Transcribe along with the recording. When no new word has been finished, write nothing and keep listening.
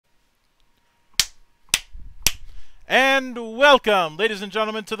And welcome, ladies and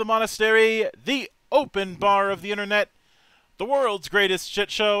gentlemen, to the monastery, the open bar of the internet, the world's greatest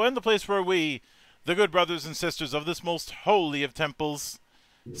shit show, and the place where we, the good brothers and sisters of this most holy of temples,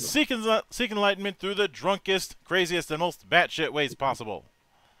 seek enlightenment through the drunkest, craziest, and most batshit ways possible.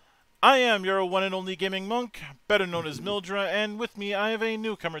 I am your one and only gaming monk, better known as Mildra, and with me I have a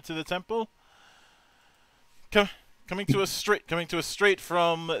newcomer to the temple. Coming to us straight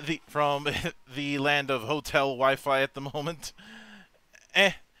from the land of hotel Wi-Fi at the moment,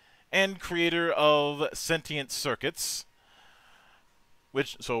 and creator of Sentient circuits.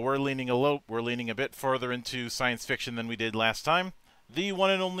 So we're leaning a bit further into science fiction than we did last time. The one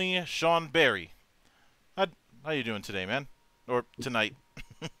and only Sean Barry. How you doing today, man? Or tonight?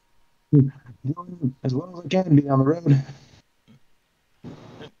 Doing as well as I can be on the road.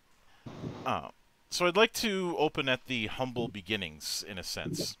 So I'd like to open at the humble beginnings, in a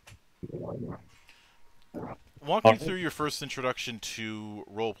sense. Walk me through your first introduction to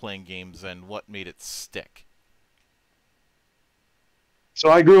role-playing games and what made it stick. So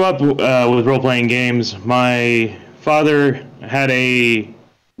I grew up with role-playing games. My father had a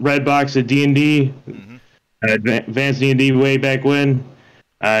red box of D&D, advanced D&D way back when,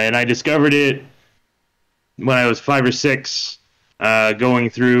 and I discovered it when I was 5 or 6, going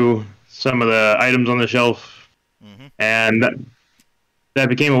through some of the items on the shelf, and that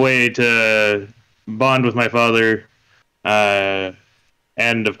became a way to bond with my father, and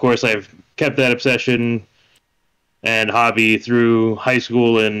of course I've kept that obsession and hobby through high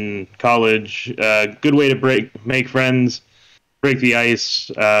school and college. Good way to make friends, break the ice,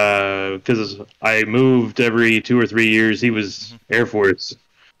 because I moved every 2 or 3 years. He was Air Force.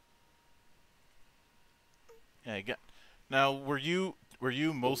 Yeah, now, were you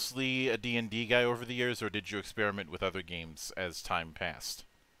mostly a D&D guy over the years, or did you experiment with other games as time passed?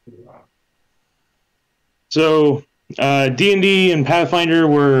 So, D&D and Pathfinder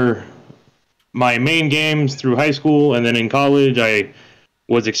were my main games through high school, and then in college I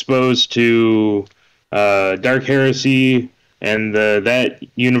was exposed to Dark Heresy and that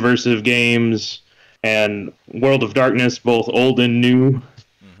universe of games, and World of Darkness, both old and new.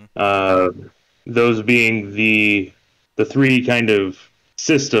 Those being the three kind of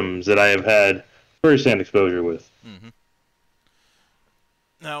systems that I have had first-hand exposure with.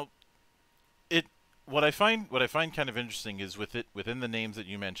 Now, what I find kind of interesting is within the names that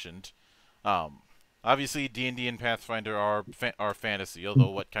you mentioned. Obviously, D&D and Pathfinder are fantasy, although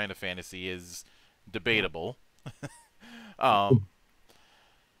what kind of fantasy is debatable.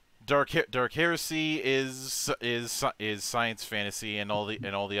 Dark Heresy is science fantasy and all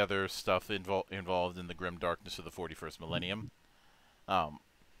the other stuff involved in the grim darkness of the 41st millennium. And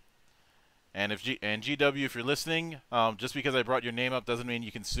GW, if you're listening, just because I brought your name up doesn't mean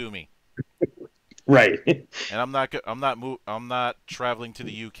you can sue me. Right. And I'm not traveling to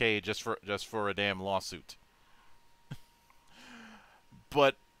the UK just for a damn lawsuit.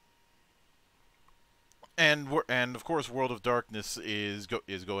 But and of course, World of Darkness is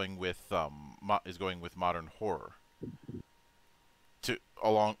going with modern horror.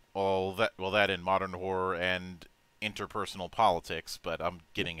 That in modern horror and interpersonal politics, but I'm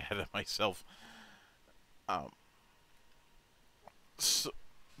getting ahead of myself.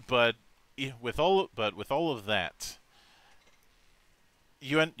 But with all of that,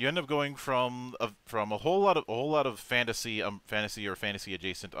 you end up going from a whole lot of fantasy or fantasy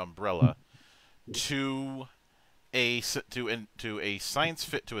adjacent umbrella to a science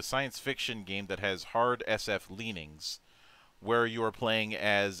fiction game that has hard SF leanings, where you are playing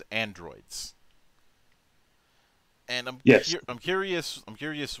as androids. And I'm curious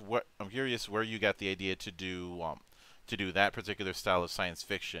where you got the idea to do that particular style of science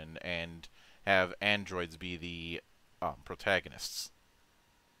fiction and have androids be the protagonists.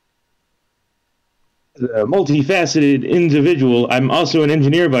 As a multifaceted individual, I'm also an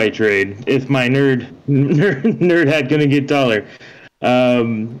engineer by trade, if my nerd hat gonna get taller.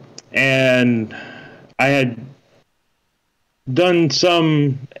 And I had done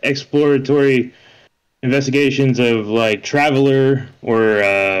some exploratory investigations of like Traveler or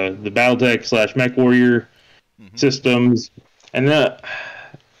the Battletech / Mech Warrior systems, and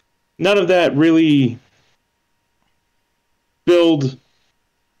none of that really filled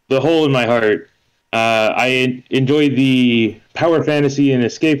the hole in my heart. I enjoy the power fantasy and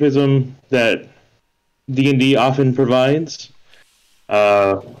escapism that D&D often provides,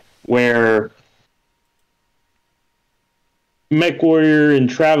 where Mech Warrior and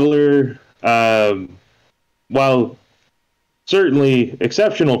Traveler, while certainly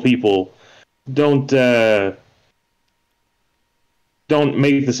exceptional people, don't don't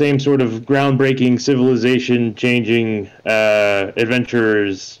make the same sort of groundbreaking, civilization-changing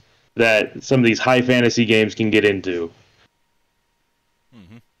adventures that some of these high fantasy games can get into.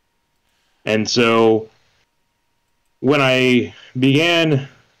 Mm-hmm. And so when I began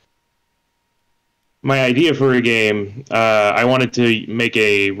my idea for a game, I wanted to make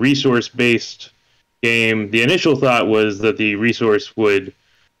a resource-based game. The initial thought was that the resource would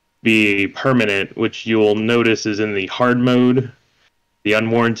be permanent, which you'll notice is in the hard mode, the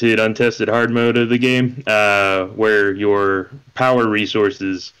unwarranted, untested hard mode of the game, where your power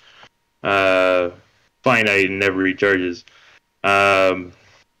resources finite and never recharges. And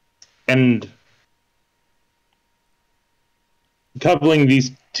coupling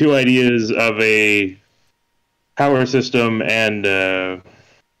these two ideas of a power system and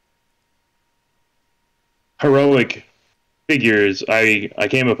heroic figures, I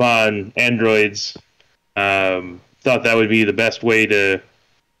came upon androids. Thought that would be the best way to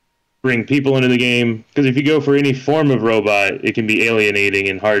bring people into the game, because if you go for any form of robot, it can be alienating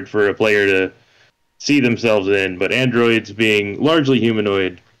and hard for a player to see themselves in. But androids, being largely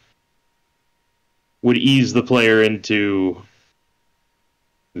humanoid, would ease the player into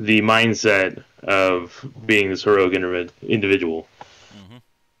the mindset of being this heroic individual. Mm-hmm.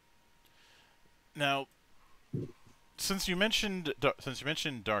 Now, since you mentioned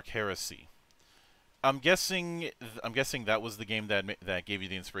Dark Heresy, I'm guessing that was the game that gave you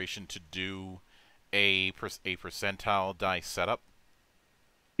the inspiration to do a percentile die setup.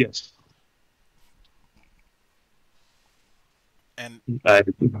 Yes. And I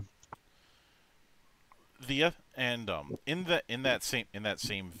in that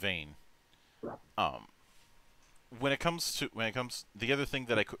same vein, when it comes the other thing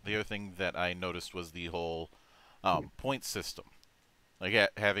that I noticed was the whole point system, like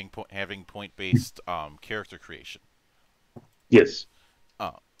having point based character creation. Yes.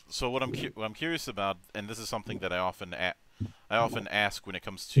 So what I'm curious about, and this is something that I often ask when it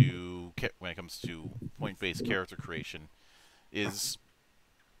comes to point based character creation, is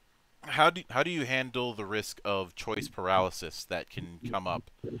how do you handle the risk of choice paralysis that can come up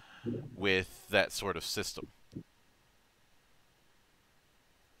with that sort of system?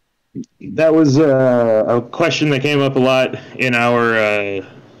 That was a question that came up a lot in our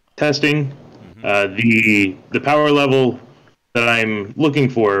testing. The power level that I'm looking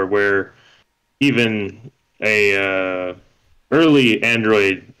for, where even a early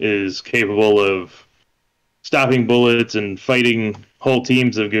android is capable of stopping bullets and fighting whole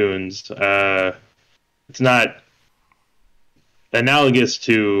teams of goons. It's not analogous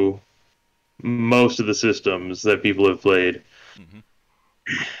to most of the systems that people have played. Mm-hmm.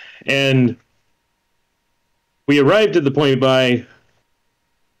 And we arrived at the point by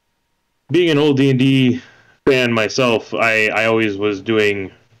being an old D&D fan myself. I always was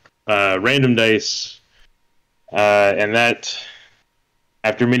doing random dice, and that,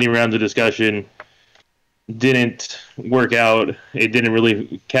 after many rounds of discussion, didn't work out. It didn't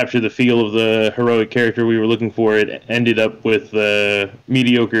really capture the feel of the heroic character we were looking for. It ended up with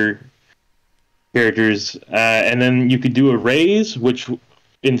mediocre characters. And then you could do a raise, which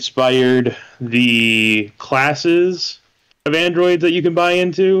inspired the classes of androids that you can buy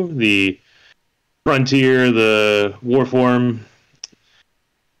into. The Frontier, the Warform.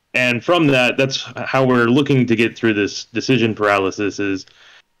 And from that, that's how we're looking to get through this decision paralysis, is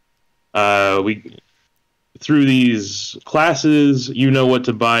through these classes, you know what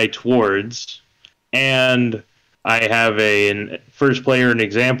to buy towards. And I have a first player an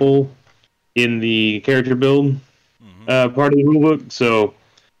example in the character build part of the rulebook. So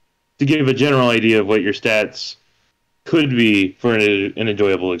to give a general idea of what your stats could be for an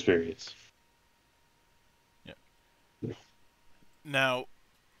enjoyable experience. Yeah. Now,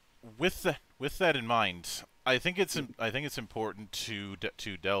 with that in mind, I think it's important to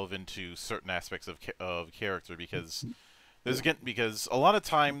delve into certain aspects of character, because because a lot of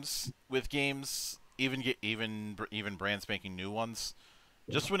times with games, even brand spanking new ones,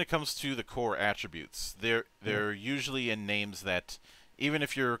 just when it comes to the core attributes, they're usually in names that, even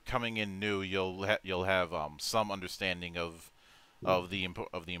if you're coming in new, you'll have some understanding of the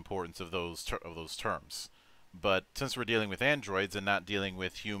importance of those terms. But since we're dealing with androids and not dealing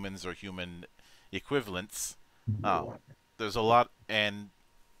with humans or human equivalents, there's a lot, and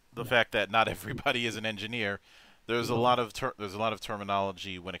the fact that not everybody is an engineer, there's a lot of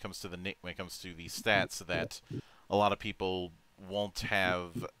terminology when it comes to these stats that a lot of people won't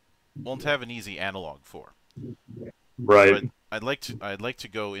have an easy analog for. Right. So I'd like to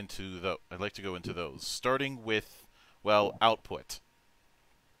go into those, starting with, well, output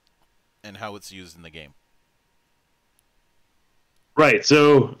and how it's used in the game. Right.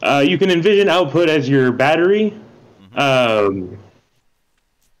 So you can envision output as your battery.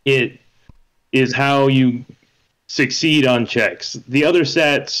 It is how you succeed on checks. The other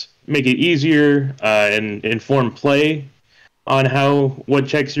stats make it easier and inform play on what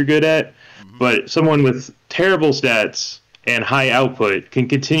checks you're good at. But someone with terrible stats and high output can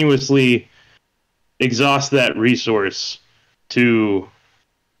continuously exhaust that resource to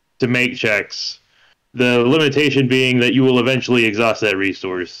make checks. The limitation being that you will eventually exhaust that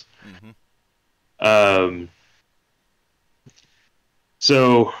resource.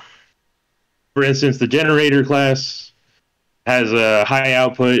 So, for instance, the generator class has a high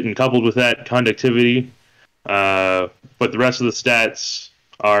output and coupled with that conductivity, but the rest of the stats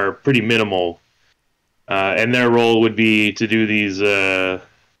are pretty minimal. And their role would be to do these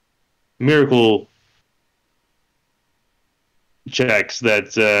miracle checks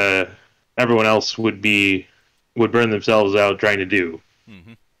that everyone else would burn themselves out trying to do.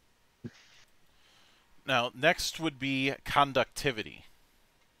 Now, next would be conductivity.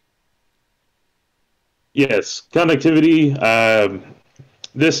 Yes, conductivity.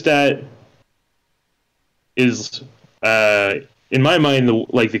 This stat is, in my mind,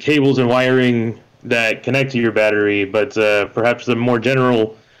 the cables and wiring that connect to your battery. But perhaps the more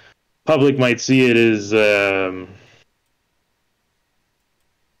general public might see it as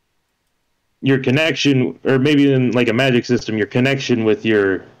your connection, or maybe in like a magic system, your connection with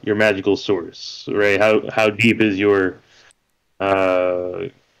your magical source. Right? How deep is your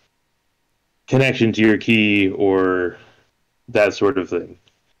connection to your key, or that sort of thing.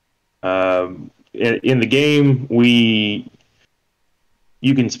 In the game,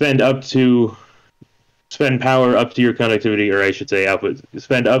 you can spend power up to your conductivity, or I should say output.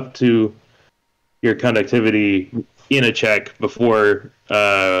 Spend up to your conductivity in a check before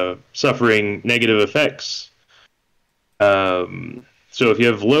suffering negative effects. So if you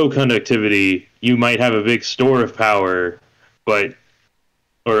have low conductivity, you might have a big store of power,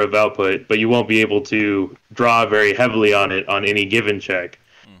 or of output, but you won't be able to draw very heavily on it on any given check,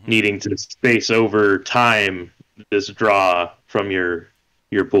 needing to space over time this draw from your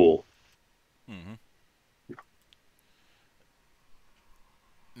pool.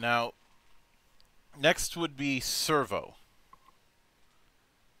 Now, next would be servo.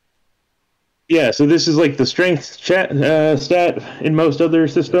 Yeah, so this is like the strength stat in most other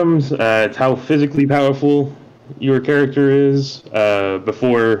systems. It's how physically powerful your character is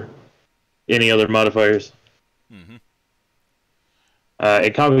before any other modifiers.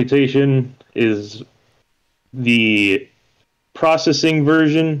 And computation is the processing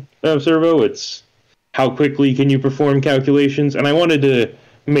version of servo. It's how quickly can you perform calculations. And I wanted to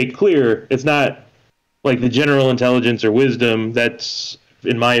make clear, it's not like the general intelligence or wisdom. That's,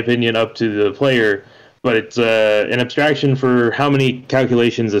 in my opinion, up to the player. But it's an abstraction for how many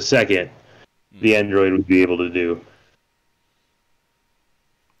calculations a second the android would be able to do.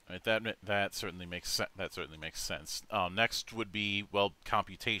 Right, that certainly makes sense. Next would be, well,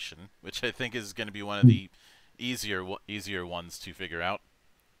 computation, which I think is going to be one of the easier ones to figure out.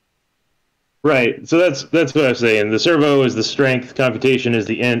 Right. So that's what I was saying. The servo is the strength, computation is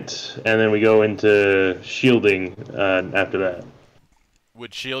the int, and then we go into shielding after that.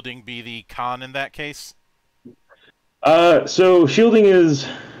 Would shielding be the con in that case? So shielding is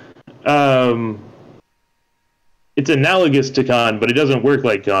it's analogous to con, but it doesn't work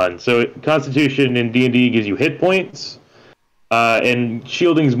like con. So Constitution in D&D gives you hit points, and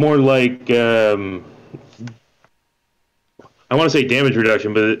shielding's more like I want to say damage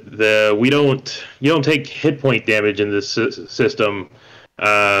reduction, but you don't take hit point damage in this system.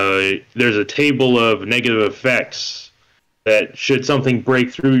 There's a table of negative effects that, should something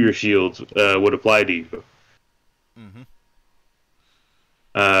break through your shields, would apply to you.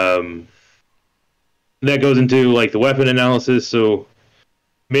 That goes into like the weapon analysis. So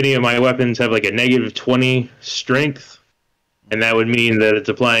many of my weapons have like a negative 20 strength, and that would mean that it's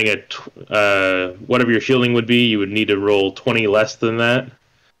applying whatever your shielding would be, you would need to roll 20 less than that.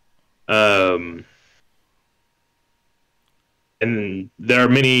 And there are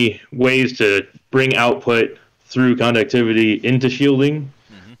many ways to bring output through conductivity into shielding,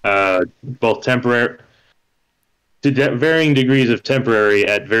 both temporary, to varying degrees of temporary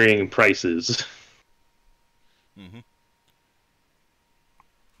at varying prices.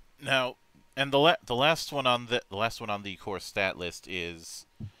 Now, and the last one on the core stat list is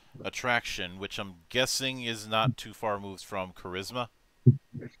attraction, which I'm guessing is not too far moved from charisma.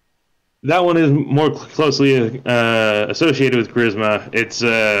 That one is more closely associated with charisma. It's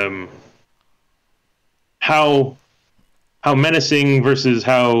how menacing versus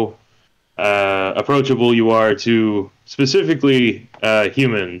how approachable you are to specifically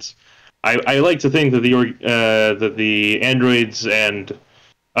humans. I like to think that the androids and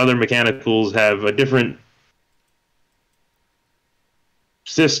other mechanicals have a different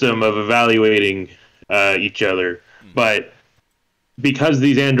system of evaluating each other, but because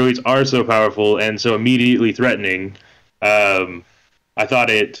these androids are so powerful and so immediately threatening, I thought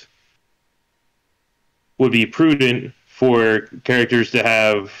it would be prudent for characters to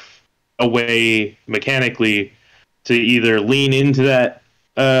have a way mechanically to either lean into that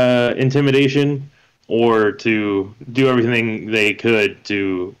intimidation or to do everything they could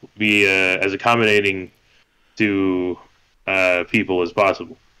to be as accommodating to people as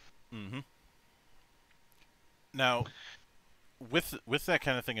possible. Mm-hmm. Now, with that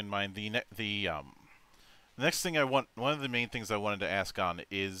kind of thing in mind, the next thing one of the main things I wanted to ask on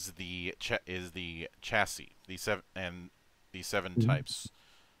is the chassis, the seven types.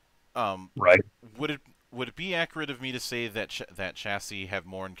 Right. Would it be accurate of me to say that that chassis have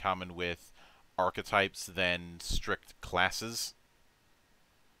more in common with archetypes than strict classes?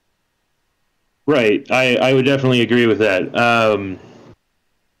 Right. I would definitely agree with that.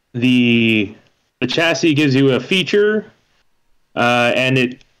 The chassis gives you a feature, and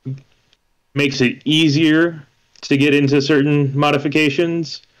it makes it easier to get into certain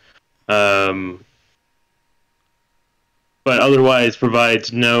modifications, but otherwise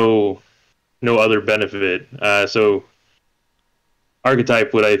provides no other benefit. So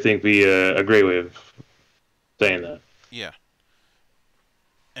archetype would, I think, be a great way of saying that. Yeah.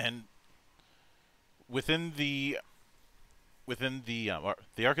 And within the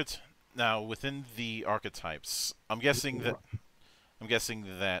archetypes, I'm guessing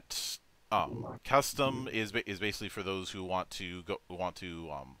that custom is basically for those who want to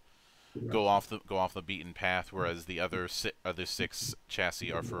go off the beaten path, whereas the other six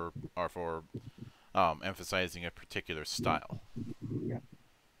chassis are for emphasizing a particular style.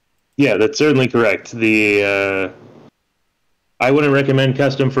 Yeah, that's certainly correct. I wouldn't recommend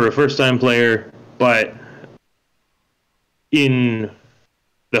custom for a first-time player, but in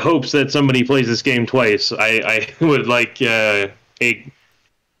the hopes that somebody plays this game twice, I would like a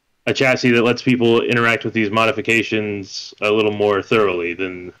chassis that lets people interact with these modifications a little more thoroughly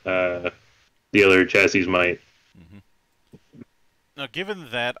than the other chassis might. Mm-hmm. Now, given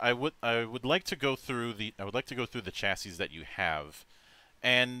that, I would like to go through the chassis that you have,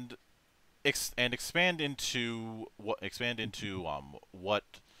 and expand into what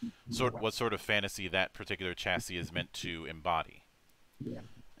sort of fantasy that particular chassis is meant to embody.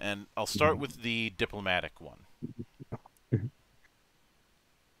 And I'll start with the diplomatic one.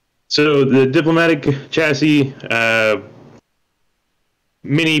 So the diplomatic chassis,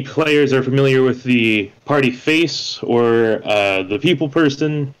 many players are familiar with the party face or the people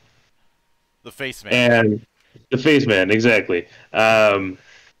person. The face man. And the face man, exactly.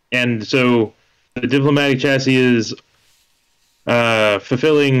 And so the diplomatic chassis is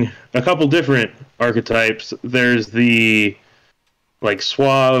fulfilling a couple different archetypes. There's the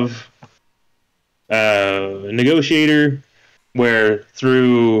suave negotiator, where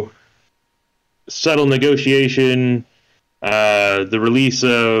through subtle negotiation, the release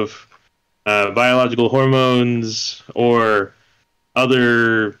of biological hormones or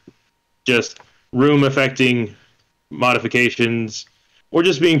other just room-affecting modifications, or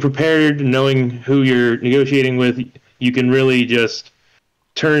just being prepared, knowing who you're negotiating with, you can really just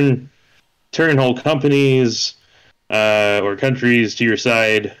turn whole companies or countries to your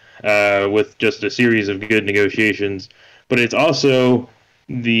side with just a series of good negotiations. But it's also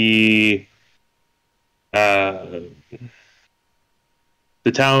the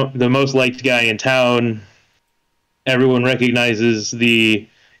most liked guy in town. Everyone recognizes the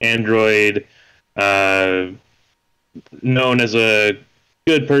android, known as a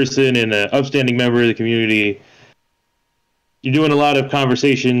good person and an upstanding member of the community. You're doing a lot of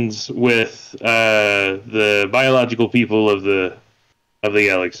conversations with the biological people of the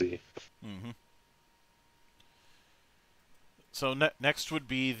galaxy. Mm-hmm. So next would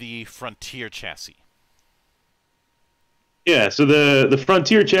be the frontier chassis. Yeah, so the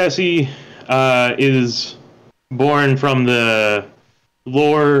frontier chassis is born from the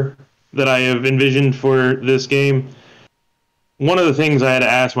lore that I have envisioned for this game. One of the things I had to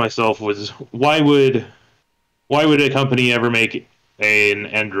ask myself was, why would a company ever make an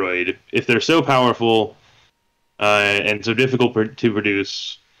android if they're so powerful and so difficult to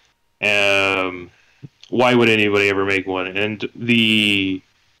produce? Why would anybody ever make one? And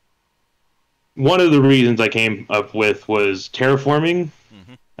one of the reasons I came up with was terraforming.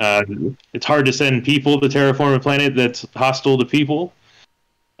 Mm-hmm. It's hard to send people to terraform a planet that's hostile to people.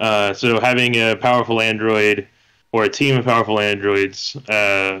 So having a powerful android or a team of powerful androids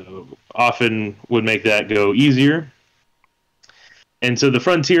often would make that go easier. And so the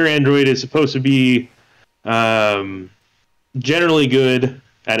Frontier android is supposed to be generally good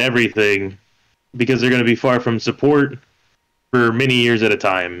at everything because they're going to be far from support for many years at a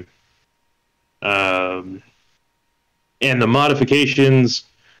time. And the modifications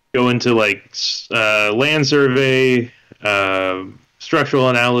go into like land survey, structural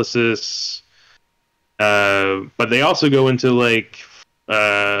analysis, but they also go into like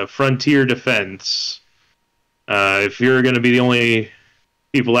frontier defense. If you're going to be the only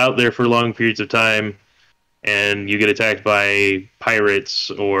people out there for long periods of time and you get attacked by pirates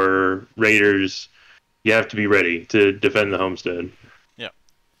or raiders, you have to be ready to defend the homestead. Yeah.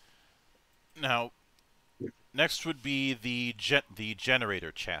 Now, next would be the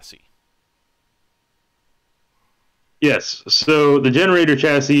generator chassis. Yes, so the generator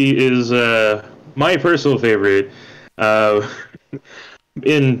chassis is my personal favorite.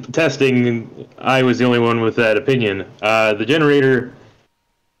 In testing, I was the only one with that opinion. The generator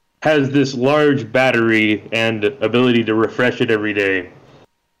has this large battery and ability to refresh it every day.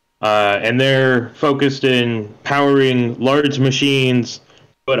 And they're focused in powering large machines,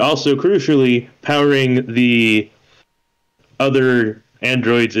 but also crucially powering the other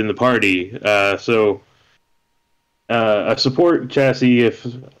androids in the party. So a support chassis if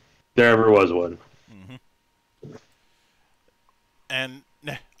there ever was one. And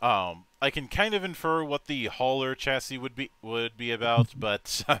I can kind of infer what the hauler chassis would be about,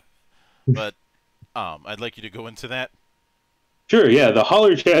 but I'd like you to go into that. Sure, yeah. The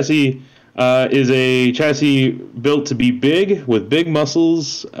hauler chassis is a chassis built to be big, with big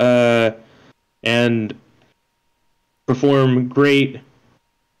muscles, and perform great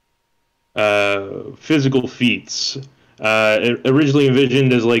physical feats. Originally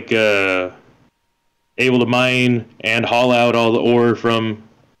envisioned as like able to mine and haul out all the ore from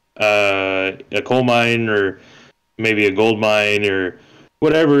a coal mine or maybe a gold mine or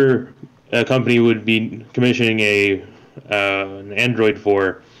whatever a company would be commissioning an android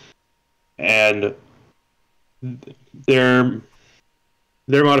for, and their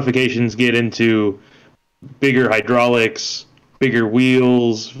modifications get into bigger hydraulics, bigger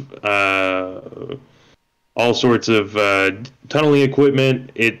wheels, all sorts of tunneling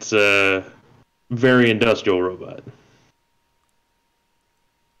equipment. It's a very industrial robot.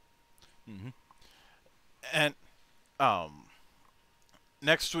 And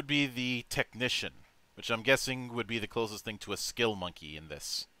next would be the technician, which I'm guessing would be the closest thing to a skill monkey in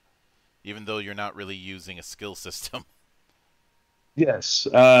this, even though you're not really using a skill system. Yes.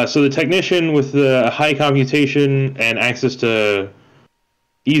 So the technician with the high computation and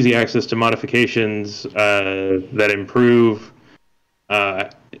easy access to modifications that improve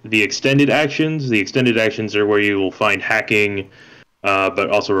the extended actions. The extended actions are where you will find hacking, but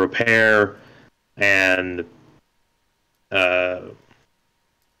also repair and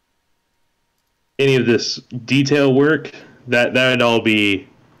any of this detail work. That'd all be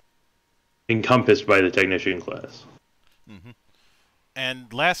encompassed by the technician class.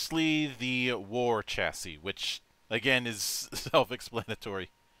 And lastly, the war chassis, which again is self-explanatory.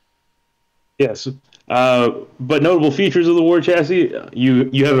 Yes, but notable features of the war chassis: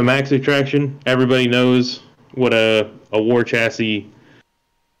 you have a max extraction. Everybody knows what a war chassis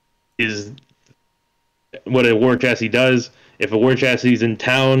is. What a war chassis does. If a war chassis is in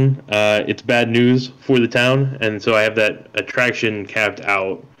town, it's bad news for the town, and so I have that attraction capped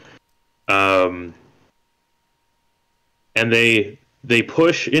out. And they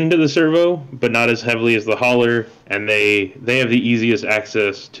push into the servo, but not as heavily as the hauler, and they have the easiest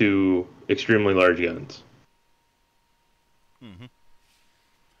access to extremely large guns.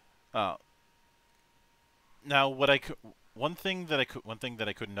 Now, one thing that I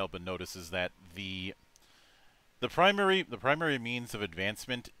couldn't help but notice is that the primary means of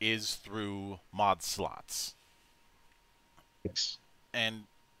advancement is through mod slots. Yes. And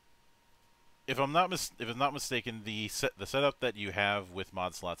if I'm not mistaken, the setup that you have with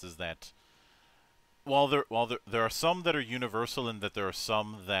mod slots is that while there are some that are universal and that there are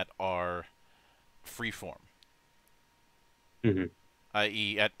some that are freeform.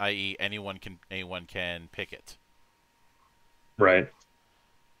 I.e., anyone can pick it. Right.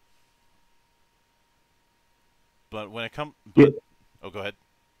 But when it comes, oh, go ahead.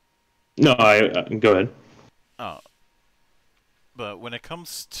 No, go ahead. But when it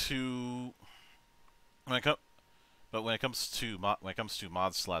comes to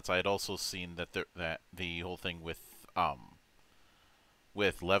mod slots, I had also seen that the whole thing with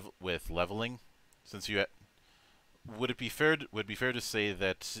leveling, since you would it be fair? Would it be fair to say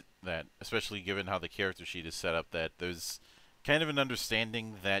that especially given how the character sheet is set up, that there's kind of an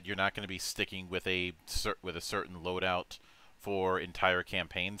understanding that you're not going to be sticking with a certain loadout for entire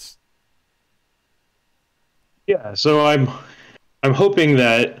campaigns? Yeah, so I'm hoping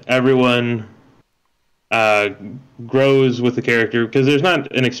that everyone uh, grows with the character because there's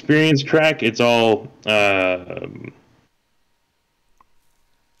not an experience track. It's all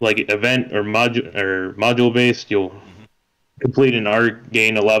like event or module based. You'll Mm-hmm. complete an arc,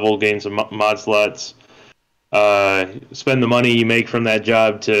 gain a level, gain some mod slots, spend the money you make from that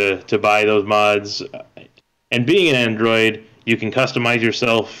job to buy those mods. And being an android, you can customize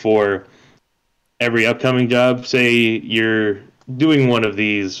yourself for every upcoming job. Say you're doing one of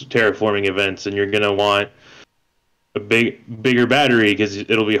these terraforming events and you're gonna want a bigger battery because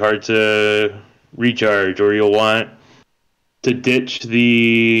it'll be hard to recharge, or you'll want to ditch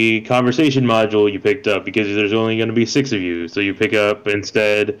the conversation module you picked up because there's only going to be 6 of you, so you pick up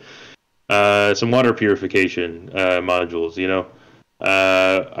instead some water purification modules. You know,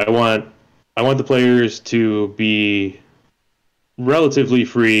 I want the players to be relatively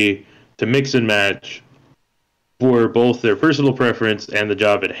free to mix and match for both their personal preference and the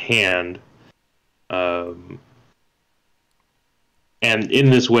job at hand. And in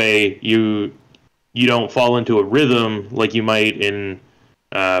this way, you don't fall into a rhythm like you might in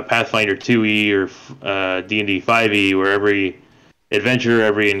Pathfinder 2e or D&D 5e, where every adventure,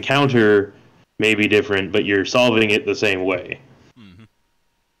 every encounter may be different, but you're solving it the same way. Mm-hmm.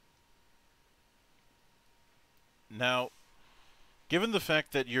 Now, given the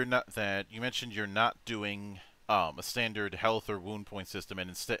fact that you mentioned you're not doing a standard health or wound point system, and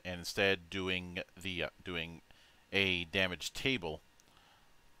instead doing doing a damage table,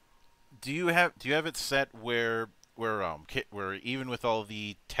 do you have it set where even with all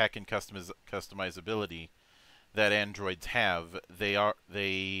the tech and customizability that androids have, they are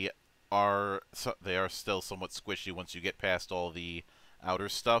still somewhat squishy once you get past all the outer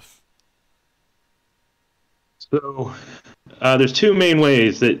stuff? So there's 2 main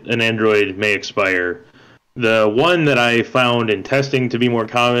ways that an android may expire. The one that I found in testing to be more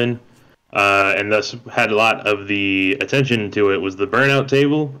common, and thus had a lot of the attention to it, was the burnout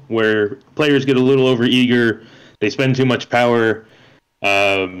table, where players get a little overeager, they spend too much power,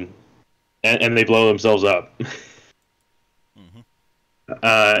 and they blow themselves up. Mm-hmm.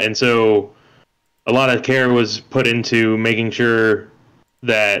 And so a lot of care was put into making sure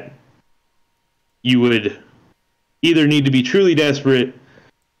that you would either need to be truly desperate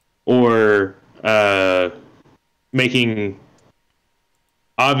or making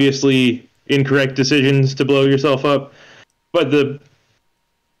obviously incorrect decisions to blow yourself up. But the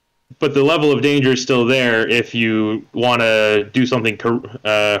level of danger is still there if you want to do something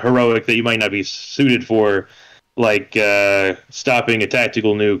heroic that you might not be suited for, like stopping a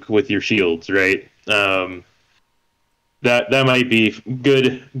tactical nuke with your shields, right? That might be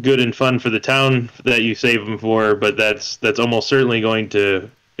good and fun for the town that you save them for, but that's almost certainly going to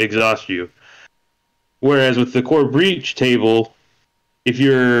exhaust you. Whereas with the core breach table, if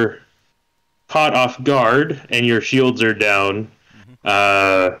you're caught off guard and your shields are down,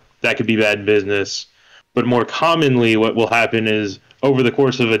 Mm-hmm. that could be bad business. But more commonly, what will happen is over the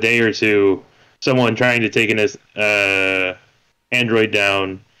course of a day or two, someone trying to take an android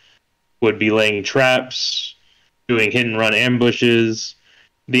down would be laying traps, doing hit and run ambushes.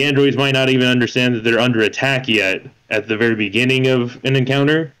 The androids might not even understand that they're under attack yet at the very beginning of an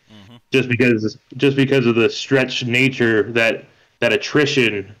encounter, Mm-hmm. just because of the stretched nature that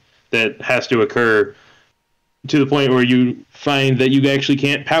attrition that has to occur, to the point where you find that you actually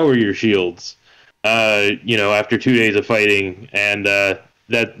can't power your shields, after 2 days of fighting, and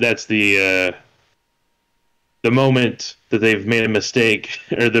that's the moment that they've made a mistake,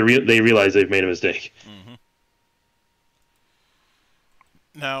 or they realize they've made a mistake. Mm-hmm.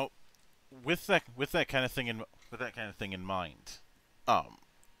 Now, with that kind of thing in mind, um,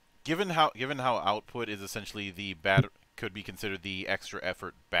 given how output is essentially could be considered the extra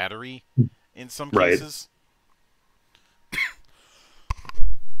effort battery in some Right. cases.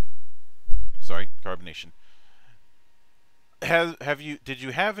 Sorry, carbonation. Did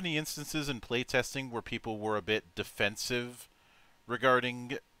you have any instances in playtesting where people were a bit defensive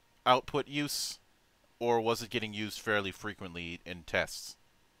regarding output use, or was it getting used fairly frequently in tests?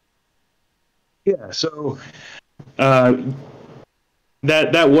 Yeah. So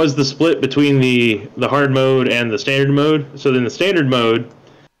that was the split between the hard mode and the standard mode. So in the standard mode,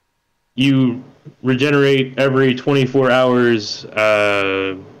 you regenerate every 24 hours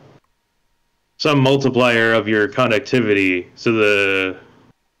some multiplier of your conductivity, so the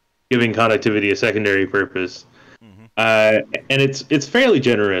giving conductivity a secondary purpose. and it's fairly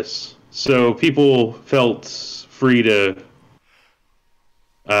generous, so people felt free to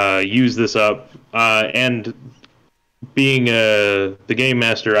use this up. And being the game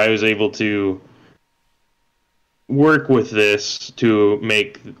master, I was able to work with this to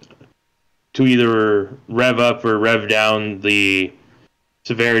either rev up or rev down the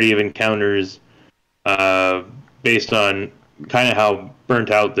severity of encounters based on kind of how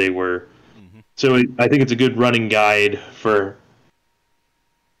burnt out they were. So I think it's a good running guide for.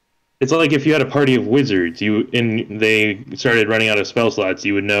 It's like if you had a party of wizards, they started running out of spell slots,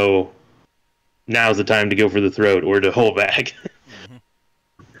 you would know now's the time to go for the throat or to hold back.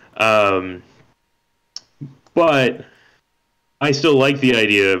 But I still like the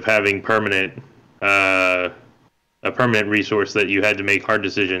idea of having a permanent resource that you had to make hard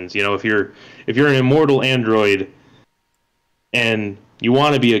decisions. You know, if you're an immortal android and you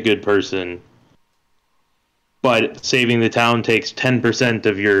want to be a good person, but saving the town takes 10%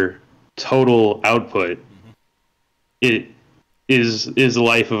 of your total output, it is the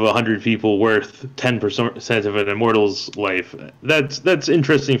life of 100 people worth 10% of an immortal's life? That's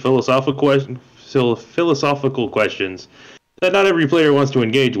interesting philosophical questions that not every player wants to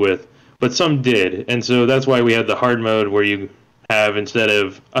engage with, but some did, and so that's why we had the hard mode where you have, instead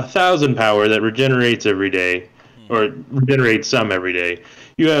of 1,000 power that regenerates every day, or regenerates some every day,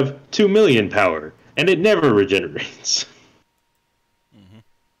 you have 2 million power, and it never regenerates.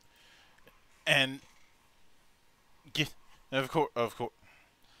 And of course,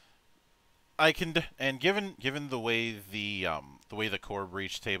 I can. And given the way the core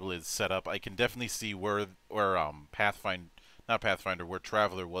breach table is set up, I can definitely see where where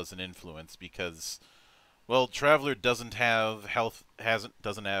Traveler was an influence, because, well, Traveler doesn't have health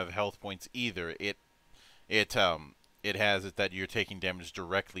points either. It has it that you're taking damage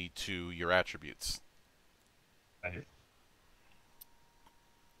directly to your attributes. Right.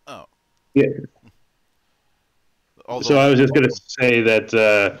 Oh. Yeah. So I was just going to say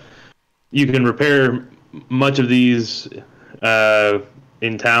that you can repair much of these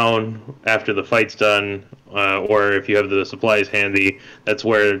in town after the fight's done, or if you have the supplies handy. That's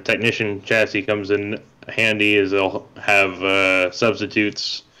where Technician Chassis comes in handy, is they'll have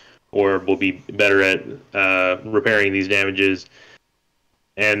substitutes, or will be better at repairing these damages.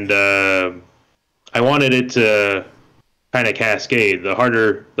 And I wanted it to kind of cascade. The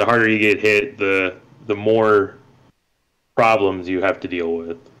harder you get hit, the more problems you have to deal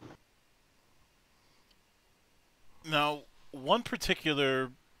with. Now, one particular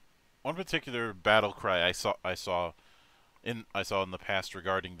battle cry I saw in the past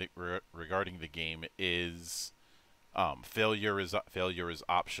regarding the game is failure is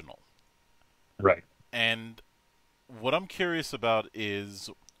optional. Right. And what I'm curious about is,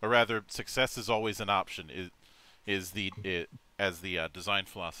 or rather, success is always an option, as the design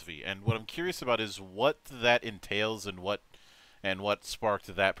philosophy. And what I'm curious about is what that entails, and what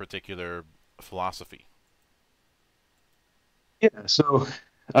sparked that particular philosophy. Yeah, so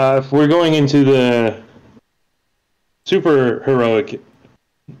if we're going into the super heroic,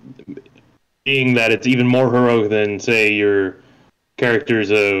 being that it's even more heroic than, say, your characters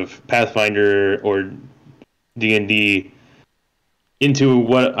of Pathfinder or D&D, into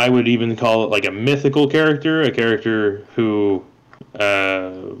what I would even call like a mythical character, a character who,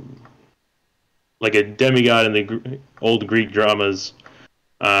 like a demigod in the old Greek dramas,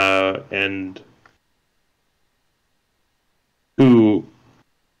 and who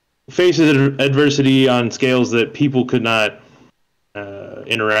faces adversity on scales that people could not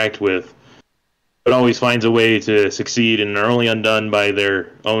interact with, but always finds a way to succeed and are only undone by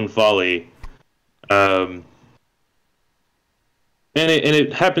their own folly. And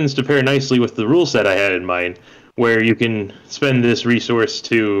it happens to pair nicely with the rule set I had in mind, where you can spend this resource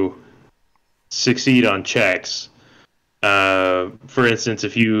to succeed on checks. For instance,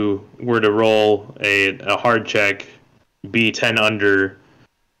 if you were to roll a hard check, be 10 under,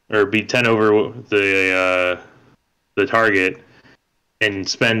 or be 10 over the target, and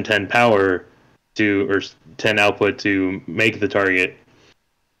spend 10 power or 10 output to make the target,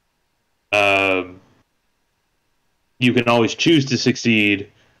 you can always choose to succeed,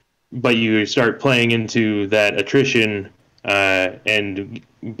 but you start playing into that attrition and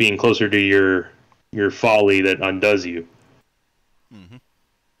being closer to your folly that undoes you. Mm-hmm.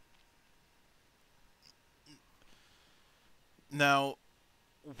 Now,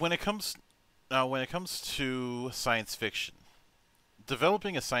 when it comes to science fiction,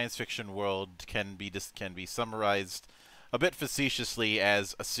 developing a science fiction world can be summarized a bit facetiously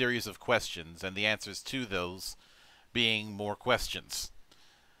as a series of questions, and the answers to those being more questions.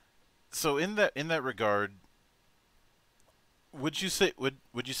 So in that regard, would you say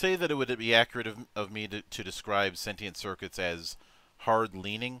that it would be accurate of me to describe sentient circuits as hard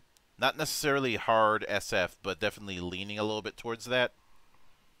leaning? Not necessarily hard SF, but definitely leaning a little bit towards that.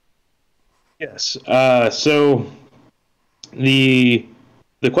 Yes. So the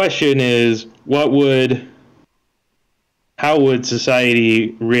question is, how would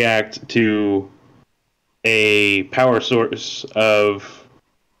society react to a power source of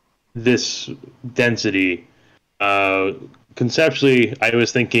this density? Conceptually, I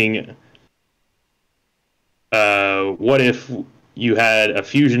was thinking, what if you had a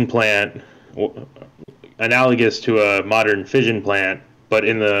fusion plant analogous to a modern fission plant, but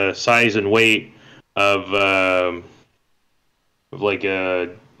in the size and weight of like a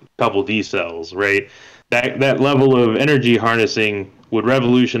couple D cells, right? That level of energy harnessing would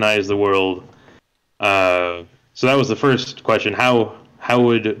revolutionize the world. So that was the first question. How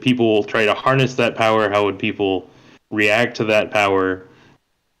would people try to harness that power? How would people react to that power?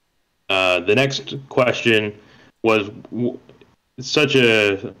 The next question was such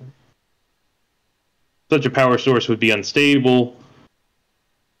a power source would be unstable.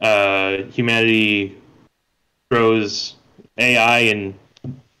 Humanity throws AI and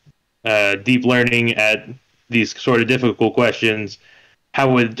deep learning at these sort of difficult questions.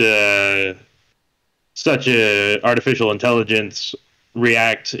 How would such a artificial intelligence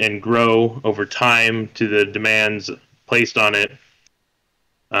react and grow over time to the demands placed on it?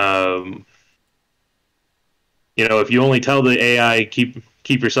 If you only tell the AI keep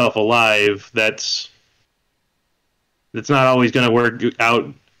yourself alive, that's not always going to work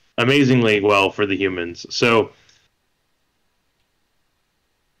out amazingly well for the humans. So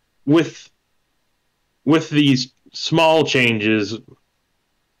with these small changes,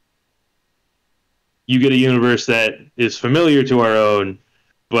 you get a universe that is familiar to our own,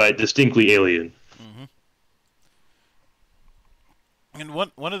 but distinctly alien. Mm-hmm. And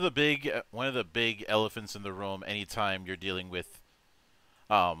one of the big elephants in the room, anytime you're dealing with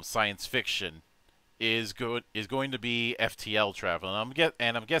science fiction, is going to be FTL travel,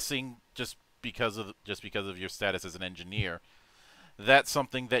 and I'm guessing just because of your status as an engineer, that's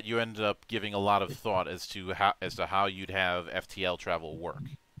something that you ended up giving a lot of thought as to how you'd have FTL travel work.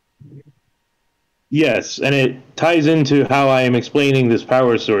 Yes, and it ties into how I am explaining this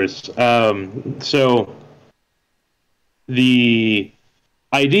power source. So the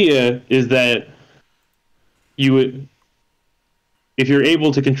idea is that if you're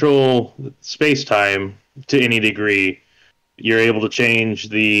able to control space-time to any degree, you're able to change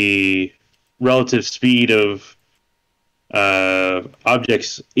the relative speed of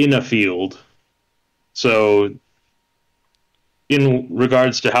objects in a field. So in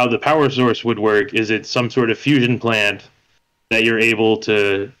regards to how the power source would work, is it some sort of fusion plant that you're able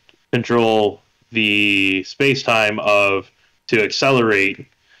to control the space-time of to accelerate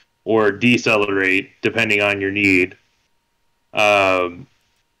or decelerate depending on your need.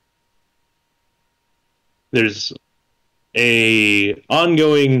 There's a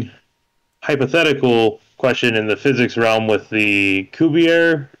ongoing hypothetical question in the physics realm with the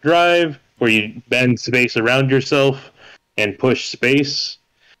Cuvier drive, where you bend space around yourself and push space.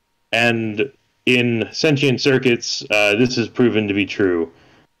 And in sentient circuits, this is proven to be true.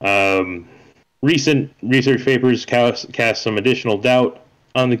 Recent research papers cast some additional doubt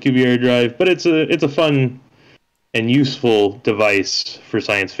on the Cuvier drive, but it's a fun and useful device for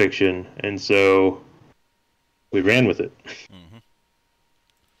science fiction, and so we ran with it. Mm-hmm.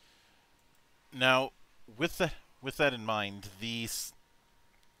 Now, with that in mind,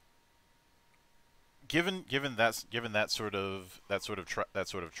 given that sort of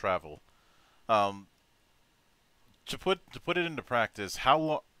travel, to put it into practice, how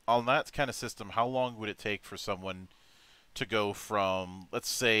long on that kind of system? How long would it take for someone to go from, let's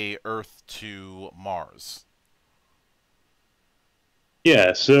say, Earth to Mars?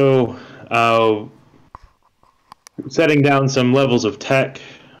 Yeah, so setting down some levels of tech,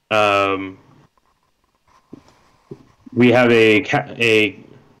 we have a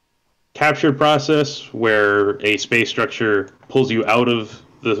capture process where a space structure pulls you out of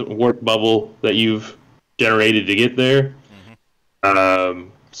the warp bubble that you've generated to get there. Mm-hmm.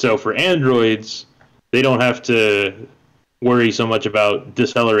 So for androids, they don't have to worry so much about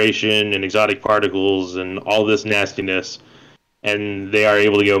deceleration and exotic particles and all this nastiness, and they are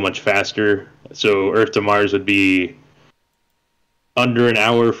able to go much faster. So Earth to Mars would be under an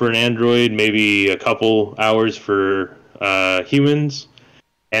hour for an android, maybe a couple hours for humans.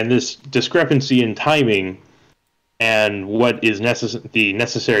 And this discrepancy in timing and what is the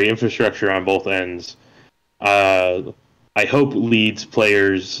necessary infrastructure on both ends, I hope leads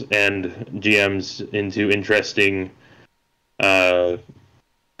players and GMs into interesting uh,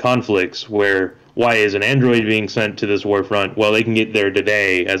 conflicts where why is an android being sent to this war front? Well, they can get there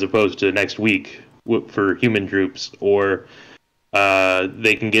today as opposed to next week for human troops, or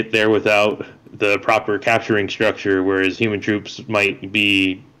they can get there without the proper capturing structure, whereas human troops might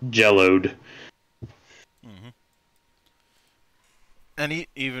be jelloed. Mm-hmm. And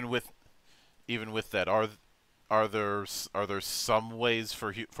even with that, are there some ways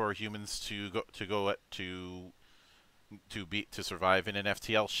for humans to survive in an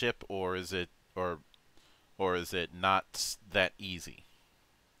FTL ship, or is it not that easy?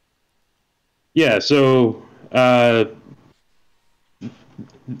 Yeah, so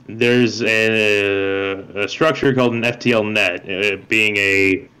there's a structure called an FTL net, being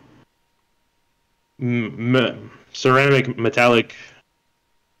a ceramic metallic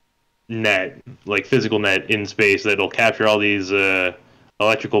net, like physical net in space that'll capture all these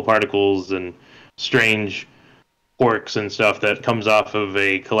electrical particles and strange quarks and stuff that comes off of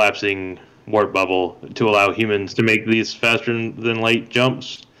a collapsing warp bubble to allow humans to make these faster than light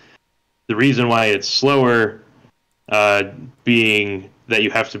jumps. The reason why it's slower being that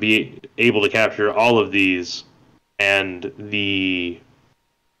you have to be able to capture all of these, and the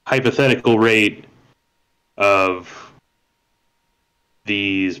hypothetical rate of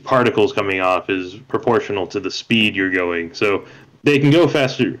these particles coming off is proportional to the speed you're going. So they can go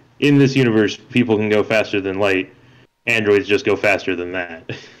faster. In this universe, people can go faster than light. Androids just go faster than that.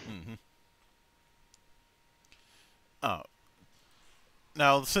 Mm-hmm. Oh.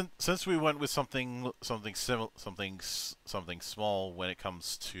 Now, since we went with something small when it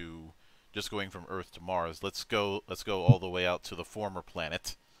comes to just going from Earth to Mars, let's go all the way out to the former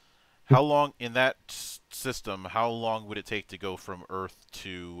planet. How long in that system? How long would it take to go from Earth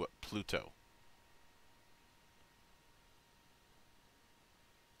to Pluto?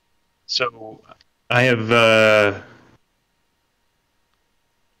 So I have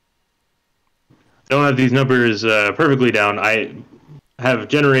don't have these numbers perfectly down. I have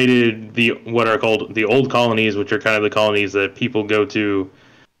generated what are called the old colonies, which are kind of the colonies that people go to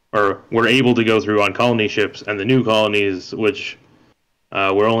or were able to go through on colony ships, and the new colonies, which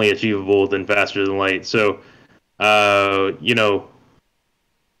were only achievable within faster than light. So,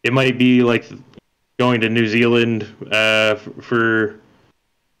 it might be like going to New Zealand for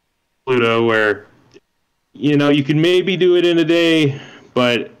Pluto, where you can maybe do it in a day,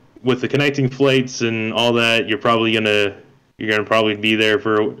 but with the connecting flights and all that, you're gonna probably be there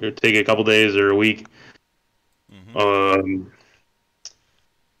for take a couple days or a week. Mm-hmm.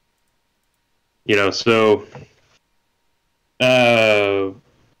 So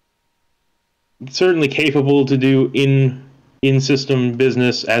certainly capable to do in system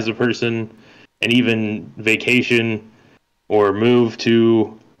business as a person, and even vacation or move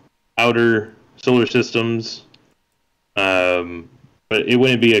to outer solar systems. But it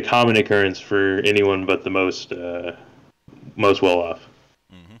wouldn't be a common occurrence for anyone but the most well off.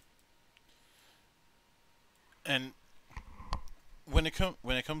 Mm-hmm. And when it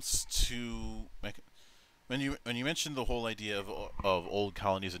comes to when you mentioned the whole idea of old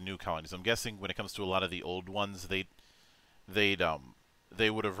colonies and new colonies, I'm guessing when it comes to a lot of the old ones, they would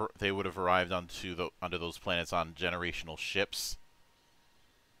have arrived onto those planets on generational ships.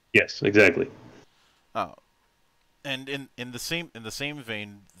 Yes, exactly. Oh, and in the same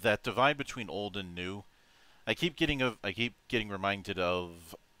vein, that divide between old and new, I keep getting reminded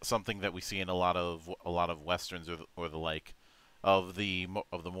of something that we see in a lot of westerns or the like, of the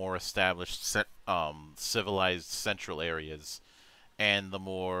more established civilized central areas, and the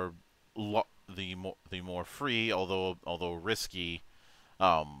more free, although risky,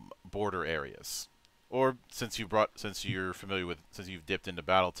 border areas. Or since you've dipped into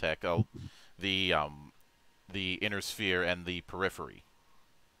BattleTech, the inner sphere and the periphery.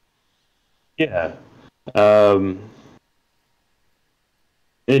 Yeah. Um,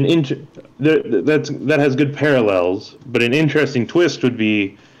 that has good parallels, but an interesting twist would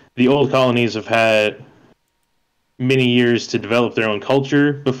be the old colonies have had many years to develop their own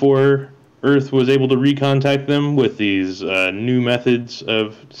culture before Earth was able to recontact them with these new methods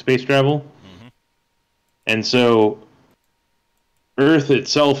of space travel. Mm-hmm. And so Earth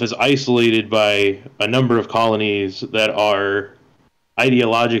itself is isolated by a number of colonies that are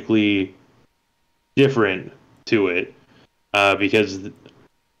ideologically different to it, because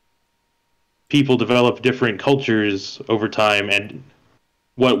people develop different cultures over time, and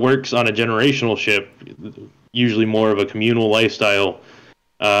what works on a generational ship, usually more of a communal lifestyle,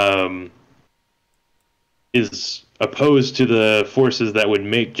 is opposed to the forces that would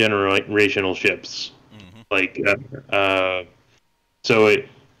make generational ships. Mm-hmm. So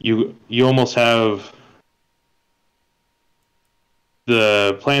you almost have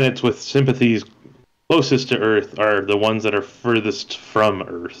the planets with sympathies closest to Earth are the ones that are furthest from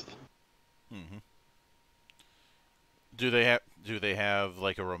Earth. Mm-hmm. Do they have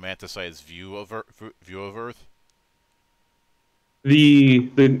like a romanticized view of Earth? The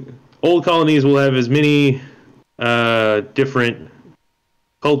old colonies will have as many different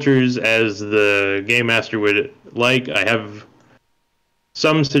cultures as the game master would like. I have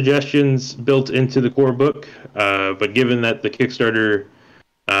some suggestions built into the core book, but given that the Kickstarter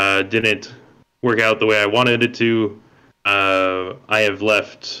didn't work out the way I wanted it to, I have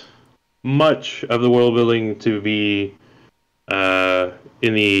left much of the world building to be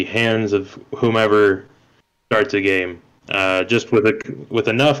in the hands of whomever starts a game. Just with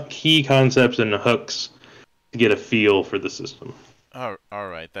enough key concepts and hooks to get a feel for the system. All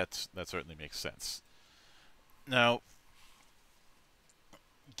right, that certainly makes sense. Now,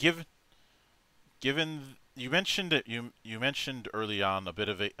 given given you mentioned it, you mentioned early on a bit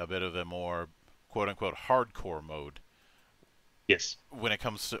of a more quote unquote hardcore mode Yes. when it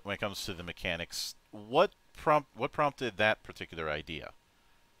comes to the mechanics. What prompted that particular idea?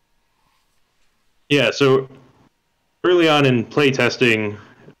 Yeah. So early on in playtesting,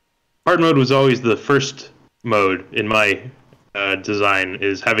 hard mode was always the first mode in my design.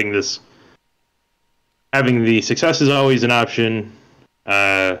 Is having the success is always an option,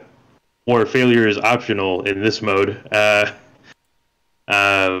 or failure is optional in this mode.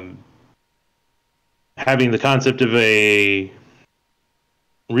 Um, Having the concept of a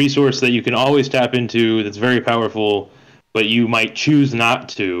resource that you can always tap into that's very powerful, but you might choose not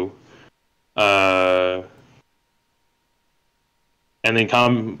to. And then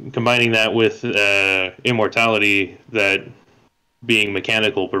combining that with immortality that being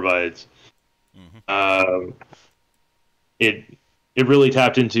mechanical provides. Mm-hmm. It it really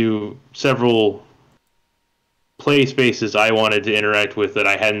tapped into several play spaces I wanted to interact with that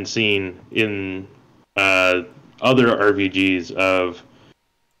I hadn't seen in other RPGs. Of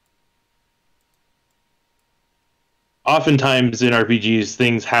oftentimes in RPGs,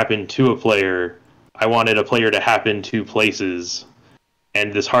 things happen to a player. I wanted a player to happen to places,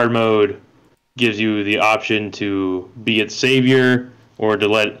 and this hard mode gives you the option to be its savior or to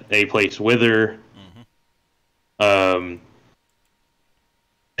let a place wither. Mm-hmm.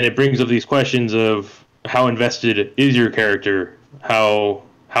 And it brings up these questions of how invested is your character? How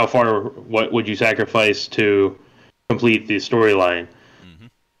far? What would you sacrifice to complete the storyline?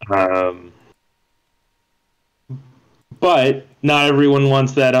 Mm-hmm. But not everyone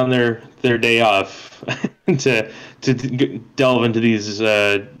wants that on their day off to delve into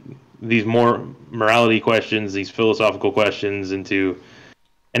these more morality questions, these philosophical questions and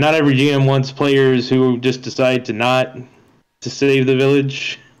not every GM wants players who just decide to save the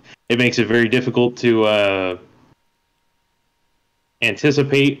village. It makes it very difficult to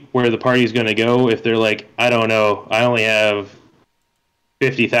anticipate where the party's going to go if they're like, I don't know, I only have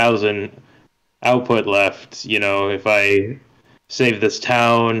 50,000 output left. If I save this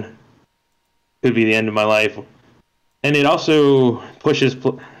town, could be the end of my life. And it also pushes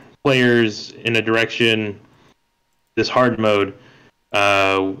players in a direction, this hard mode,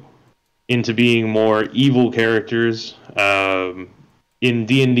 into being more evil characters. In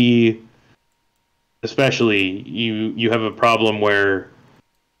D&D, especially, you have a problem where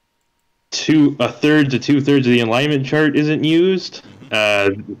a third to 2/3 of the alignment chart isn't used.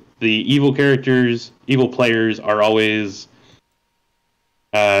 The evil players are always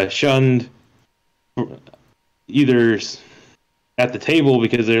shunned, either at the table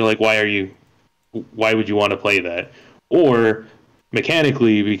because they're like, why would you want to play that? Or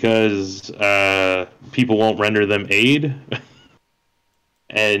mechanically because people won't render them aid.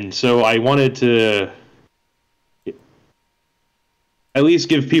 And so I wanted to at least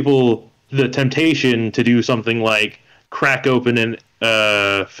give people the temptation to do something like crack open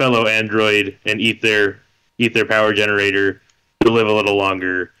a fellow android and eat their power generator to live a little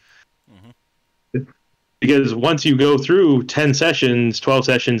longer. Mm-hmm. Because once you go through 10 sessions, 12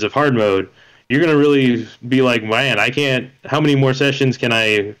 sessions of hard mode, you're going to really be like, man, I can't, how many more sessions can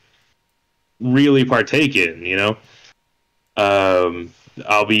I really partake in,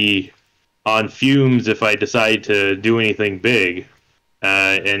 I'll be on fumes if I decide to do anything big.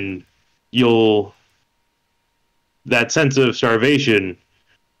 And that sense of starvation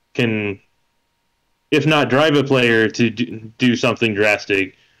can, if not drive a player to do something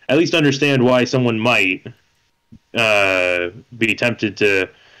drastic, at least understand why someone might be tempted to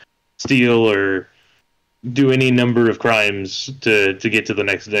steal or do any number of crimes to get to the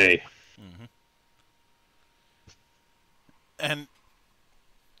next day. Mm-hmm. And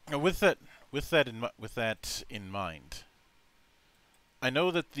with that in mind, I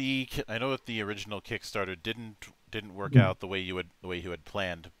know that the original Kickstarter didn't work out the way you had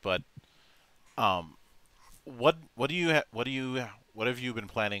planned, but um, what have you been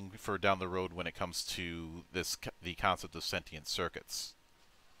planning for down the road when it comes to the concept of sentient circuits?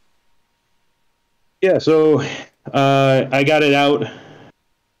 Yeah, so I got it out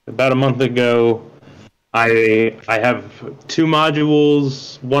about a month ago. I have 2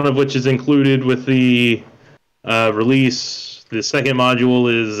 modules, one of which is included with the release. The second module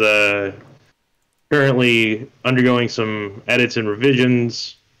is currently undergoing some edits and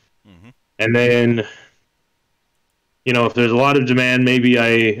revisions. And then, if there's a lot of demand, maybe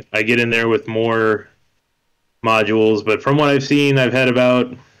I get in there with more modules. But from what I've seen, I've had about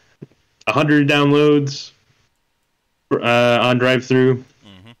 100 downloads on drive-through,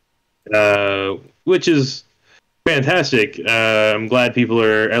 which is fantastic. I'm glad people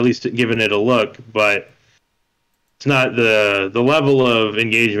are at least giving it a look, but it's not the level of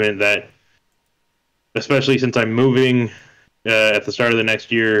engagement that, especially since I'm moving at the start of the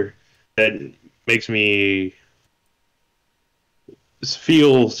next year, that makes me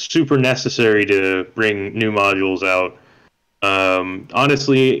feel super necessary to bring new modules out.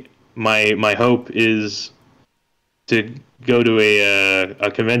 Honestly, my hope is to go to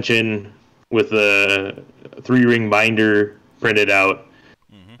a convention with a 3-ring binder printed out,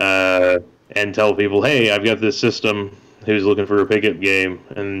 and tell people, hey, I've got this system, who's looking for a pickup game,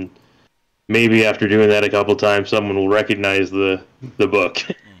 and maybe after doing that a couple times, someone will recognize the book.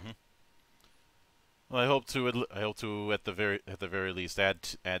 Well, I hope to at the very least add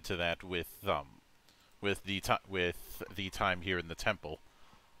to that with the time here in the temple.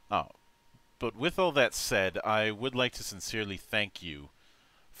 But with all that said, I would like to sincerely thank you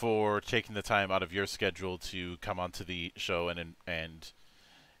for taking the time out of your schedule to come onto the show and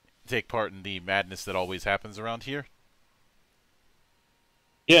take part in the madness that always happens around here.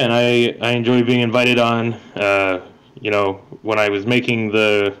 Yeah, and I enjoy being invited on. When I was making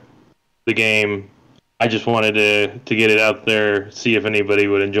the game, I just wanted to get it out there, see if anybody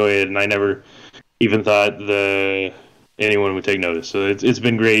would enjoy it, and I never even thought anyone would take notice. So it's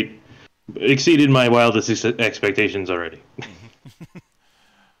been great. Exceeded my wildest expectations already.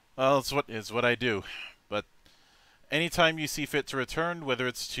 Well, it's what I do. But anytime you see fit to return, whether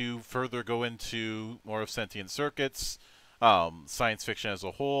it's to further go into more of sentient circuits, science fiction as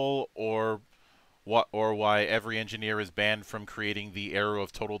a whole, or why every engineer is banned from creating the arrow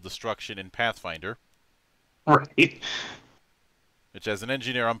of total destruction in Pathfinder. Right. Which, as an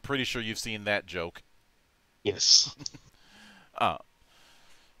engineer, I'm pretty sure you've seen that joke. Yes.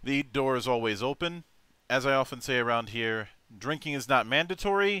 The door is always open. As I often say around here, drinking is not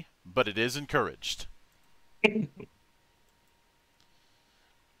mandatory, but it is encouraged.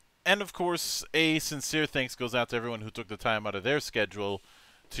 And of course, a sincere thanks goes out to everyone who took the time out of their schedule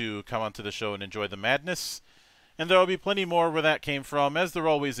to come onto the show and enjoy the madness. And there will be plenty more where that came from, as there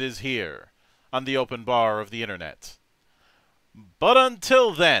always is here, on the open bar of the internet. But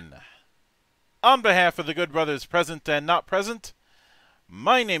until then, on behalf of the good brothers present and not present,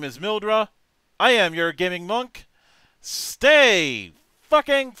 my name is Mildra. I am your gaming monk. Stay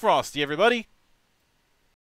fucking frosty, everybody.